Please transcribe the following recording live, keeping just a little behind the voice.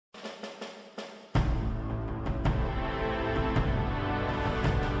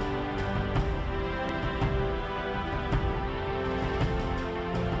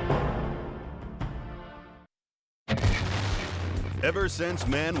Ever since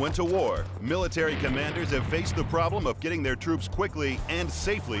man went to war, military commanders have faced the problem of getting their troops quickly and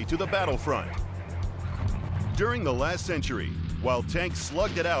safely to the battlefront. During the last century, while tanks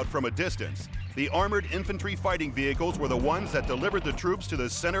slugged it out from a distance, the armored infantry fighting vehicles were the ones that delivered the troops to the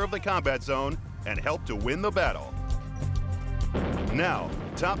center of the combat zone and helped to win the battle. Now,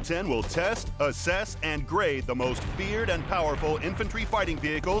 Top 10 will test, assess, and grade the most feared and powerful infantry fighting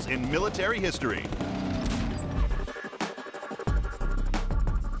vehicles in military history.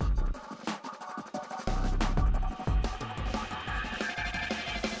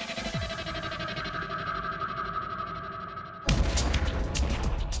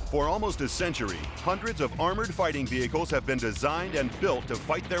 For almost a century, hundreds of armored fighting vehicles have been designed and built to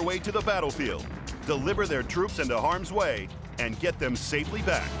fight their way to the battlefield, deliver their troops into harm's way, and get them safely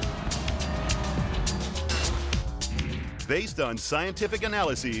back. Based on scientific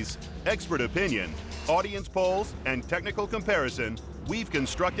analyses, expert opinion, audience polls, and technical comparison, we've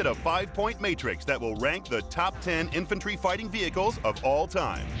constructed a 5-point matrix that will rank the top 10 infantry fighting vehicles of all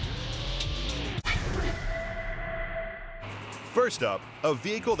time. First up, a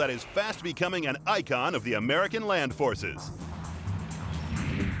vehicle that is fast becoming an icon of the American land forces.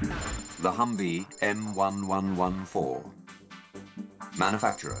 The Humvee M1114.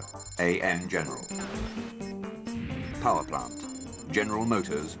 Manufacturer, AM General. Power plant, General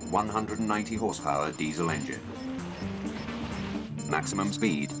Motors 190 horsepower diesel engine. Maximum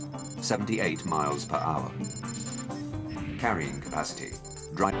speed, 78 miles per hour. Carrying capacity,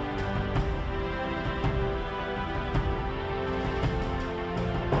 dry...